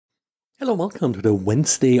Hello, welcome to the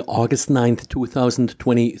Wednesday, August 9th,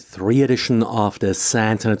 2023 edition of the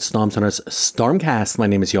SANS and Storm Center's Stormcast. My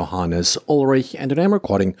name is Johannes Ulrich and today I'm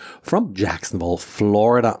recording from Jacksonville,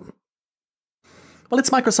 Florida. Well,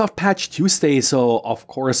 it's Microsoft Patch Tuesday, so of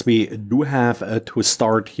course we do have to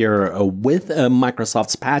start here with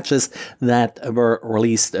Microsoft's patches that were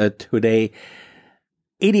released today.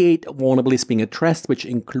 88 vulnerabilities being addressed, which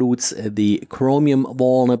includes the Chromium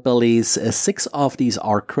vulnerabilities. 6 of these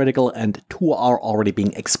are critical and 2 are already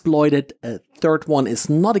being exploited. A third one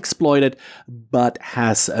is not exploited, but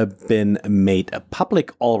has been made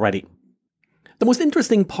public already. The most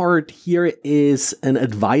interesting part here is an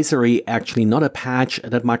advisory, actually not a patch,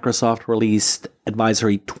 that Microsoft released,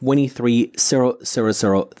 advisory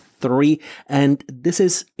 23.0.0.3, and this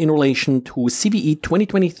is in relation to CVE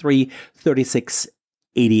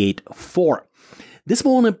 2023-3688.4. This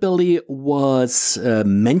vulnerability was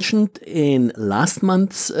mentioned in last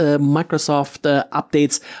month's Microsoft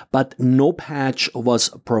updates, but no patch was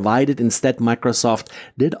provided. Instead, Microsoft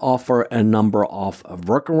did offer a number of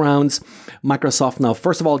workarounds. Microsoft now,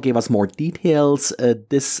 first of all, gave us more details.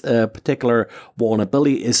 This particular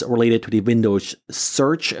vulnerability is related to the Windows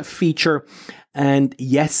search feature. And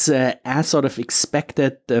yes, as sort of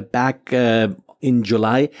expected back in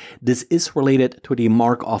July, this is related to the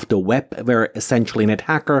mark of the web, where essentially an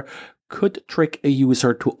attacker could trick a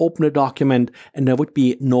user to open a document and there would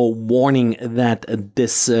be no warning that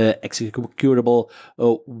this executable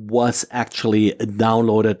was actually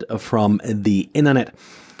downloaded from the internet.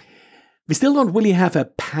 We still don't really have a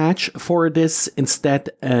patch for this, instead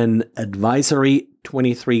an advisory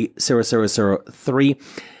 23.0.0.3.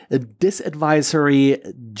 This advisory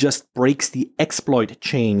just breaks the exploit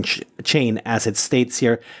chain, as it states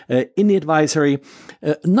here in the advisory.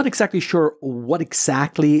 Not exactly sure what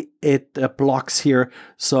exactly it blocks here.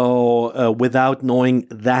 So without knowing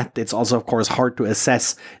that, it's also, of course, hard to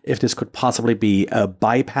assess if this could possibly be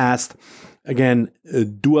bypassed. Again,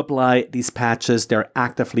 do apply these patches. They're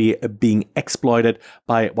actively being exploited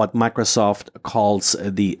by what Microsoft calls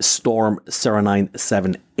the Storm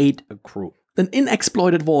 0978 crew. Then in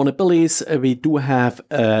exploited vulnerabilities, we do have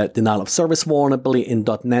a denial of service vulnerability in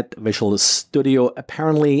 .NET Visual Studio.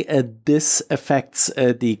 Apparently, this affects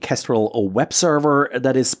the Kestrel web server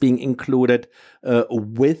that is being included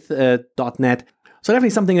with .NET. So definitely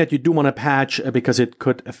something that you do want to patch because it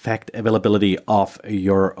could affect availability of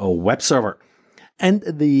your web server. And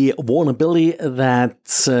the vulnerability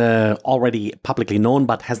that's already publicly known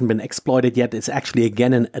but hasn't been exploited yet is actually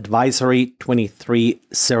again an advisory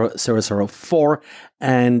 23.0.0.4,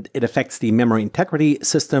 and it affects the memory integrity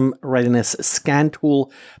system readiness scan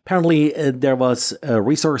tool. Apparently there was a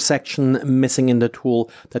resource section missing in the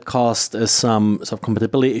tool that caused some sort of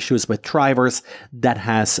compatibility issues with drivers. That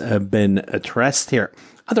has been addressed here.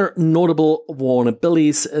 Other notable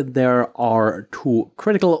vulnerabilities, there are 2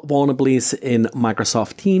 critical vulnerabilities in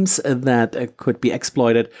Microsoft Teams that could be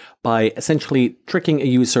exploited by essentially tricking a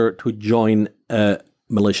user to join a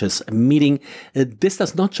malicious meeting. This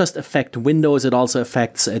does not just affect Windows, it also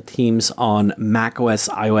affects Teams on macOS,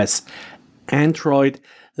 iOS, Android.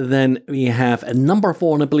 Then we have a number of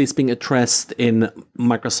vulnerabilities being addressed in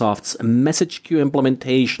Microsoft's message queue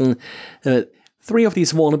implementation. 3 of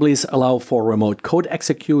these vulnerabilities allow for remote code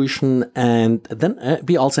execution, and then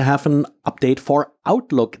we also have an update for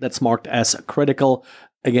Outlook that's marked as critical.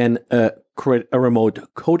 Again, a remote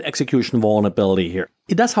code execution vulnerability here.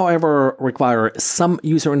 It does, however, require some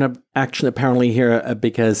user interaction apparently here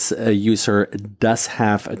because a user does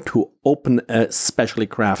have to open a specially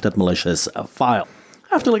crafted malicious file. I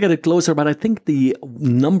have to look at it closer, but I think the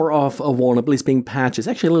number of vulnerabilities being patched is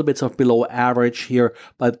actually a little bit sort of below average here,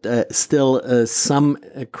 but still some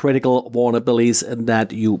critical vulnerabilities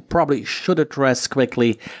that you probably should address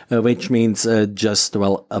quickly, which means just,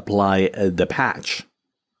 well, apply the patch.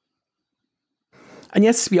 And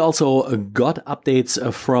yes, we also got updates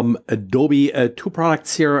from Adobe. 2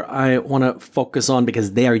 products here I want to focus on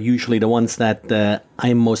because they are usually the ones that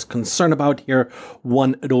I'm most concerned about here.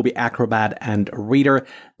 One, Adobe Acrobat and Reader.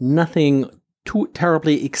 Nothing too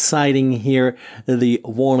terribly exciting here. The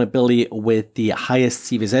vulnerability with the highest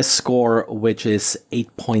CVSS score, which is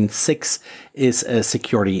 8.6, is a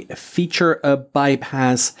security feature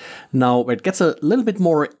bypass. Now, where it gets a little bit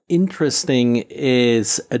more interesting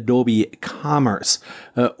is Adobe Commerce.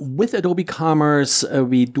 With Adobe Commerce,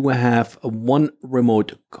 we do have 1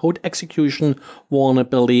 remote code execution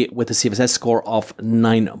vulnerability with a CVSS score of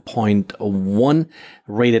 9.1,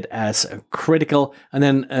 rated as critical, and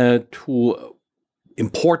then 2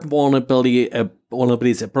 important vulnerability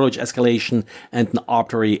vulnerabilities, a privilege escalation, and an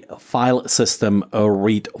arbitrary file system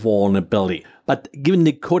read vulnerability. But given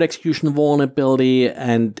the code execution vulnerability,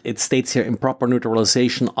 and it states here improper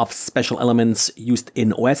neutralization of special elements used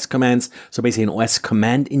in OS commands, so basically an OS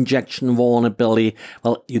command injection vulnerability,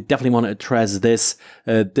 well, you definitely want to address this.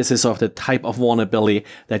 This is sort of the type of vulnerability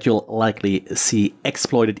that you'll likely see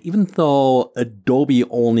exploited, even though Adobe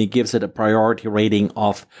only gives it a priority rating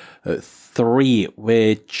of 3,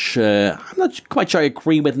 which I'm not quite sure I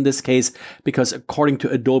agree with in this case, because according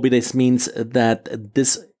to Adobe, this means that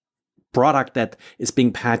this product that is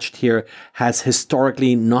being patched here has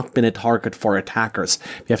historically not been a target for attackers.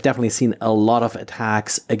 We have definitely seen a lot of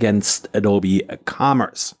attacks against Adobe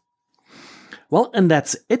Commerce. Well, and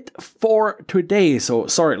that's it for today. So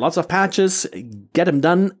sorry, lots of patches, get them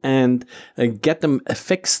done and get them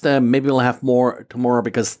fixed. Maybe we'll have more tomorrow,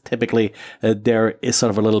 because typically there is sort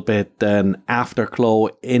of a little bit an afterglow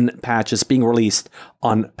in patches being released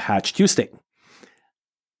on Patch Tuesday.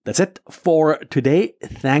 That's it for today.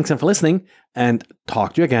 Thanks for listening, and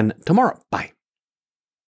talk to you again tomorrow. Bye.